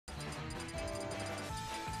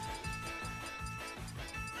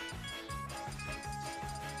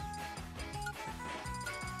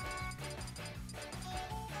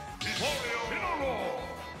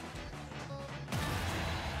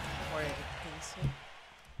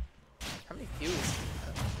How many fuels?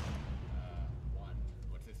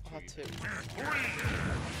 Oh, 2.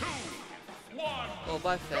 Well,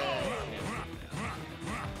 by fair.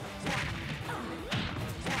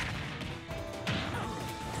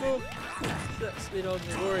 Well, that's been on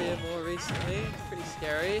the Warrior more recently. It's pretty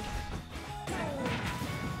scary.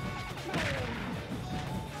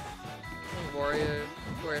 Warrior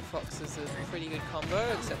Fox is a pretty good combo,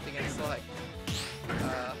 except against like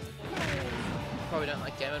probably don't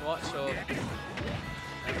like Game & Watch or Game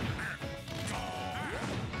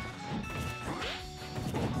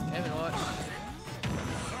 & Watch.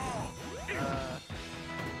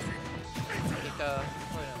 Ika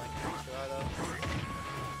probably don't like Thracia either.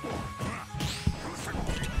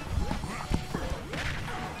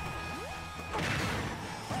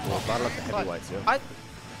 Well, battle of the heavyweights, yeah.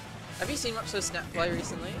 Have you seen much of Snap play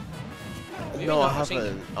recently? No, I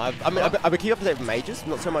haven't. I've been keeping up to date with majors,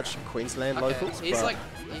 not so much Queensland locals. He's like,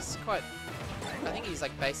 he's quite. I think he's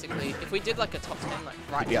like basically. If we did like a top 10, like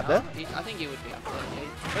right now, up there? I think he would be up there.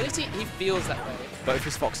 Yeah. Or at least he feels that way. Both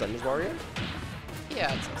his Fox and his Warrior.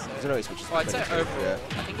 Yeah, I'd say so. I don't know, he switches. Well, I'd say overall. Yeah.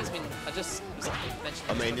 I think he's been. I just mentioned.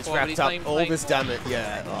 I mean, it's before, wrapped up all this damage.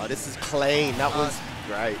 Yeah. Oh, this is clean. That was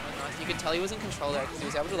great. Nice. You could tell he was in control there because he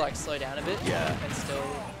was able to like slow down a bit. Yeah. And still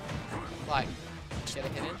like get a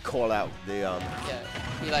hit in. Call out the Yeah.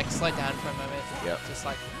 He like slowed down for a moment. Yeah. Just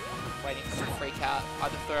like waiting for him to freak out.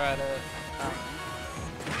 Either throw out a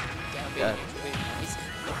down beat. Yeah. He's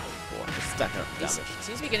stack up damage. He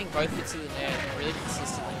seems to be getting both hits of the nair really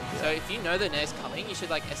consistently. So if you know the nair's coming, you should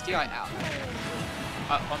like SDI out.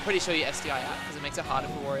 I'm pretty sure you SDI out because it makes it harder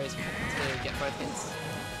for warriors to get both hits.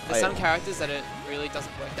 There's some characters that it really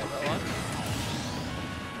doesn't work that well on.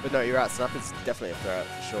 But no, you're right. Snap is definitely a threat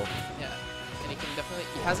for sure. Yeah, and he can definitely.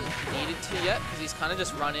 He hasn't needed to yet because he's kind of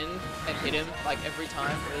just run in and hit him like every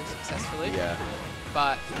time really successfully. Yeah.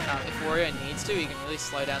 But if Warrior needs to, he can really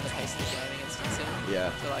slow down the pace of the game against him. Yeah.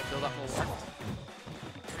 To like build up more waft.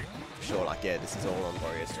 For sure, like yeah, this is all on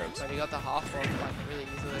Warrior's terms. So he got the half waft like really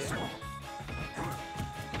easily.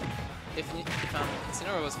 If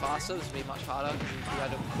Incineroar was faster, this would be much harder because he'd be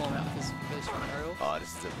able to pull him out with his really strong aerial. Oh, this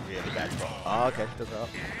is a really bad spot. Oh, okay, does help.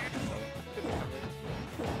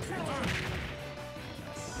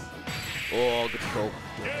 Oh, good call.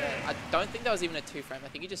 I don't think that was even a 2-frame. I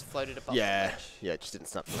think he just floated above the ledge. Yeah, just didn't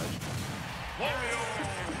snap the ledge.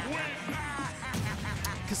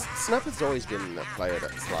 Because Snap has always been a player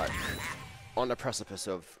that's like on the precipice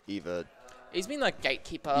of either. He's been like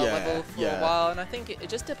gatekeeper level for a while, and I think it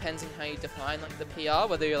just depends on how you define like the PR.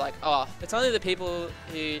 Whether you're like, oh, it's only the people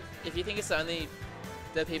who, if you think it's only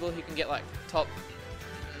the people who can get like top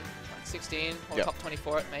 16 or top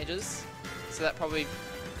 24 at majors, so that probably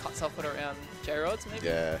cuts off at around J-Rods maybe.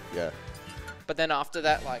 Yeah, yeah. But then after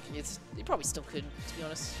that, like, you probably still could, to be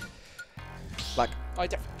honest. Like, I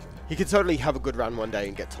definitely could. He could totally have a good run one day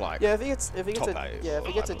and get to like. Yeah, if he gets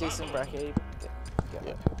a decent bracket, he could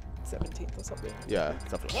get 17th or something. Yeah,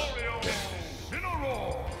 definitely.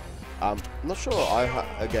 Yeah. I'm not sure.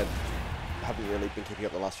 Again, haven't really been keeping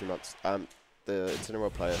up the last few months. The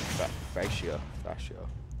Incineroar player, Thracia.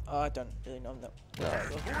 Oh, I don't really know him that. No.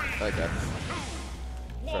 Okay.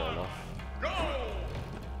 Fair enough.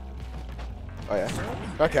 Oh yeah.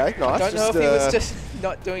 Okay, nice. I don't know if he was just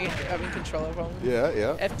not doing it, having controller problems. Yeah,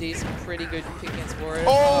 yeah. FD's pretty good pick against Warrior.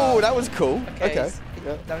 Oh, that was cool. Okay.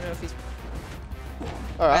 Yeah. Don't know if he's.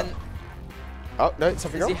 Alright. Oh, no,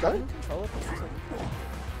 something wrong? Is he having controller problems?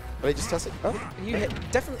 Did he just test it? Oh. You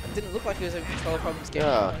definitely didn't look like he was having controller problems game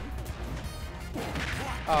one.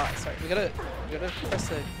 Oh, sorry. We gotta press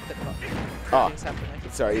the button. Things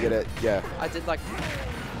happen. Sorry, you gotta, yeah. I did like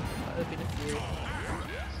there've been a few,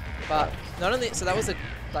 but not only that was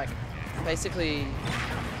basically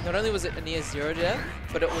not only was it a near zero death,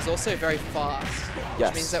 but it was also very fast,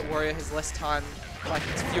 which means that Warrior has less time, like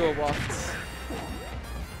it's fewer wafts.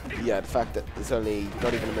 Yeah, the fact that it's only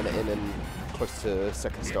not even a minute in and close to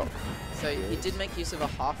second stop. So he did make use of a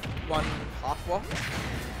half waft.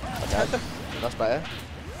 Okay, that's better.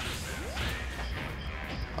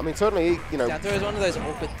 I mean, certainly, you know. Down throw is one of those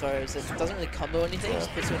awkward throws. It doesn't really combo anything,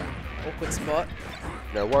 just puts you in an awkward spot.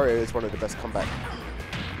 No, Warrior is one of the best combat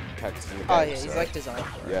characters in the game. Oh yeah, he's like designed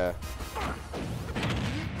for it. Yeah.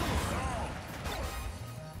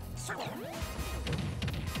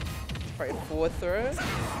 Probably a forward throw.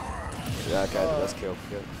 Yeah, okay, that's kill.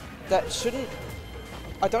 Yeah. That shouldn't.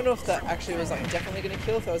 I don't know if that actually was like definitely going to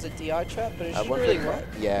kill if that was a DI trap, but it shouldn't really work.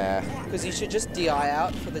 Yeah. Because you should just DI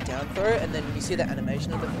out for the down throw, and then when you see the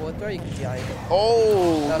animation of the forward throw, you can DI in.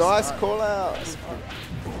 Oh, nice call out.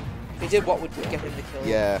 He did what would get him the kill.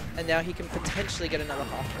 Yeah. And now he can potentially get another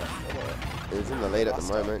half buff. He's in the lead at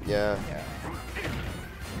the moment, yeah.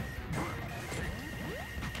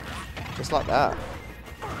 Just like that.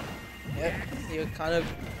 Yep. You're kind of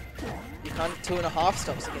 2.5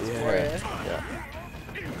 stops against Warrior. Yeah.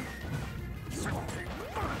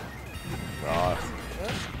 Right.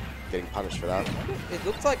 Getting punished for that. It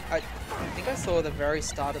looks like I think I saw the very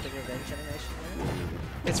start of the revenge animation there.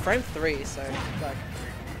 It's frame 3, so like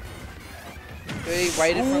he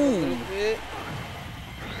waited for a little bit.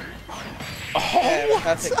 Oh, yeah,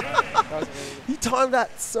 perfect. That was really good. He timed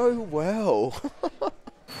that so well.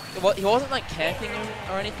 Well, he wasn't like camping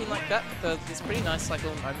or anything like that. There's pretty nice like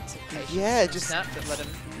little moments of patience. Yeah, just snap that let him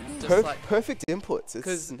just like perfect inputs.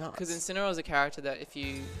 It's nuts. Because Incineroar is a character that if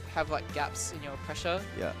you have like gaps in your pressure,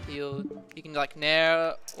 yeah, you can like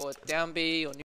nair or down B or